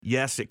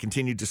Yes, it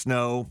continued to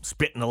snow,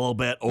 spitting a little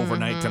bit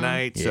overnight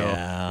tonight. So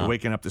you're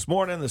waking up this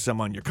morning, there's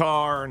some on your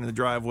car and in the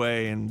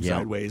driveway and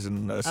sideways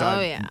and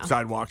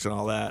sidewalks and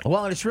all that.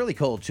 Well, and it's really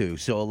cold, too.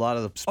 So a lot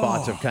of the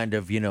spots are kind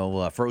of,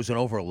 frozen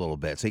over a little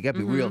bit. So you got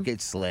to be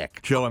get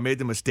slick. Joe, I made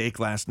the mistake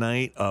last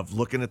night of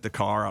looking at the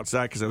car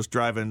outside because I was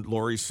driving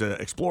Lori's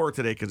Explorer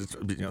today because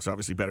it's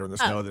obviously better in the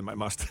snow than my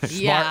Mustang.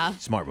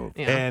 Smart move.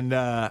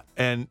 Yeah.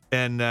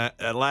 And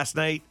last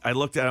night I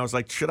looked at it, I was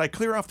like, should I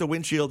clear off the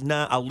windshield?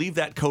 Nah, I'll leave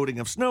that coating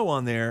of snow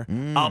on there.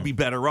 I'll be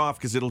better off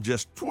because it'll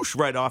just whoosh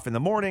right off in the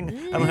morning.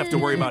 I don't have to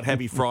worry about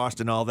heavy frost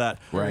and all that.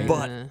 Right.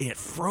 But it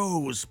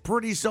froze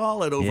pretty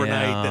solid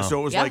overnight. Yeah. So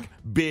it was like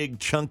big,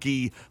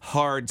 chunky,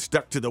 hard,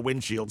 stuck to the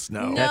windshield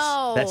snow.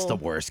 No. That's the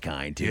worst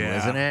kind, too,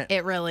 isn't it?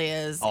 It really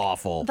is.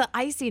 Awful. The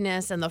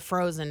iciness and the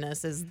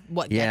frozenness is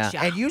what gets you.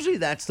 And usually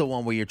that's the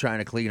one where you're trying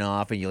to clean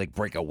off and you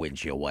break a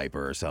windshield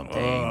wiper or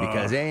something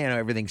because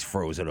everything's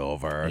frozen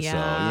over.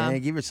 Yeah. So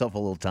give yourself a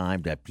little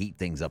time to heat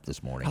things up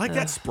this morning. I like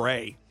that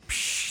spray.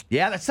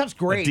 Yeah, that stuff's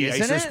great, The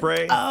isn't de-icer it?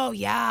 spray. Oh,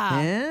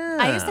 yeah. Yeah.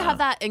 I used to have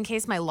that in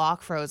case my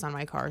lock froze on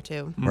my car,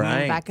 too.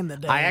 Right. Back in the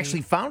day. I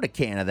actually found a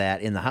can of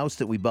that in the house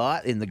that we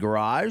bought in the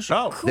garage.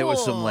 Oh, There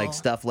was some cool.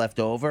 stuff left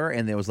over,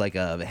 and there was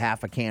a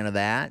half a can of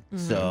that.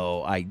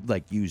 So I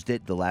used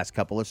it the last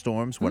couple of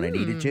storms when I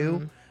needed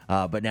to.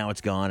 But now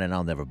it's gone, and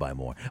I'll never buy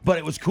more. But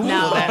it was cool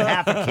that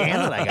half a can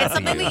that I got. It's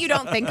something that you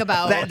don't think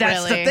about. That's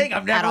really, the thing.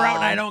 I'm never at out,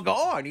 and I all. don't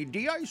go, I need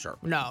de-icer.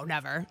 No,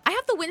 never. I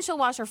have the windshield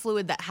washer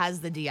fluid that has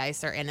the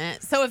de-icer in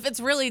it. So if it's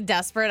really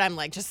desperate, I'm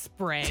just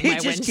spraying my He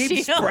just windshield.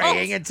 keeps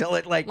spraying until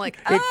it it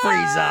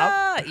frees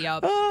up. Yep.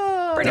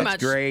 Oh, Pretty that's much.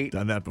 great.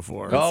 Done that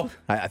before. Oh,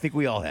 I think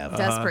we all have.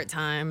 Desperate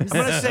times. I'm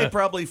going to say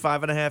probably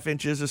 5.5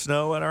 inches of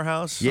snow at our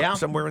house. Yeah.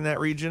 Somewhere in that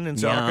region in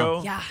Yeah.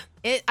 Saco. Yeah.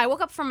 I woke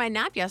up from my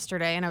nap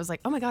yesterday and I was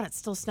like, oh my God, it's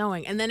still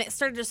snowing. And then it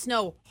started to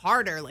snow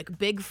harder, like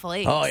big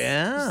flakes. Oh,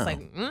 yeah.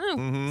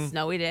 Just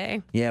snowy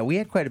day. Yeah, we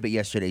had quite a bit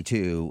yesterday,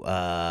 too.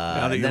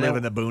 Now that you live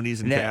in the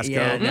boonies in Casco.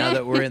 Yeah, now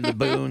that we're in the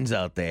boons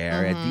out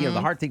there. And, the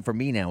hard thing for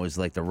me now is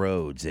the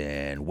roads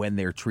and when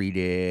they're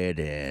treated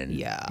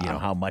and,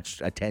 how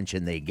much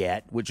attention they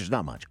get, which is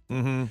not much.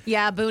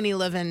 Yeah, boony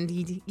living,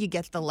 you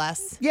get the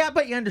less. Yeah,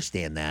 but you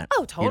understand that.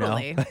 Oh,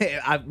 totally.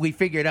 We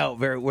figured out,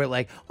 we're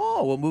like,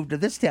 we'll move to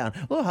this town.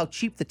 Oh, how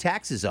cheap the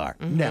taxes are.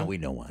 Now we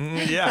know why.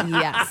 Yeah.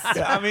 Yes.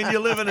 Yeah, I mean, you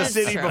live in a That's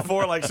city true.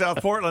 before like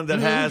South Portland that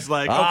has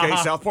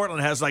South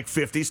Portland has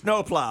 50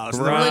 snowplows.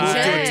 And then Right. we moved to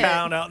a Legit.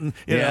 town out in,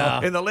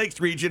 in the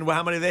Lakes region. Well,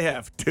 how many do they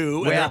have?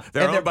 2. Well, and they're and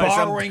they're owned by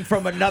some borrowing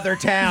from another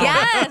town.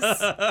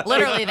 Yes.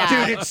 Literally that.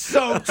 Dude, it's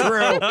so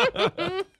true.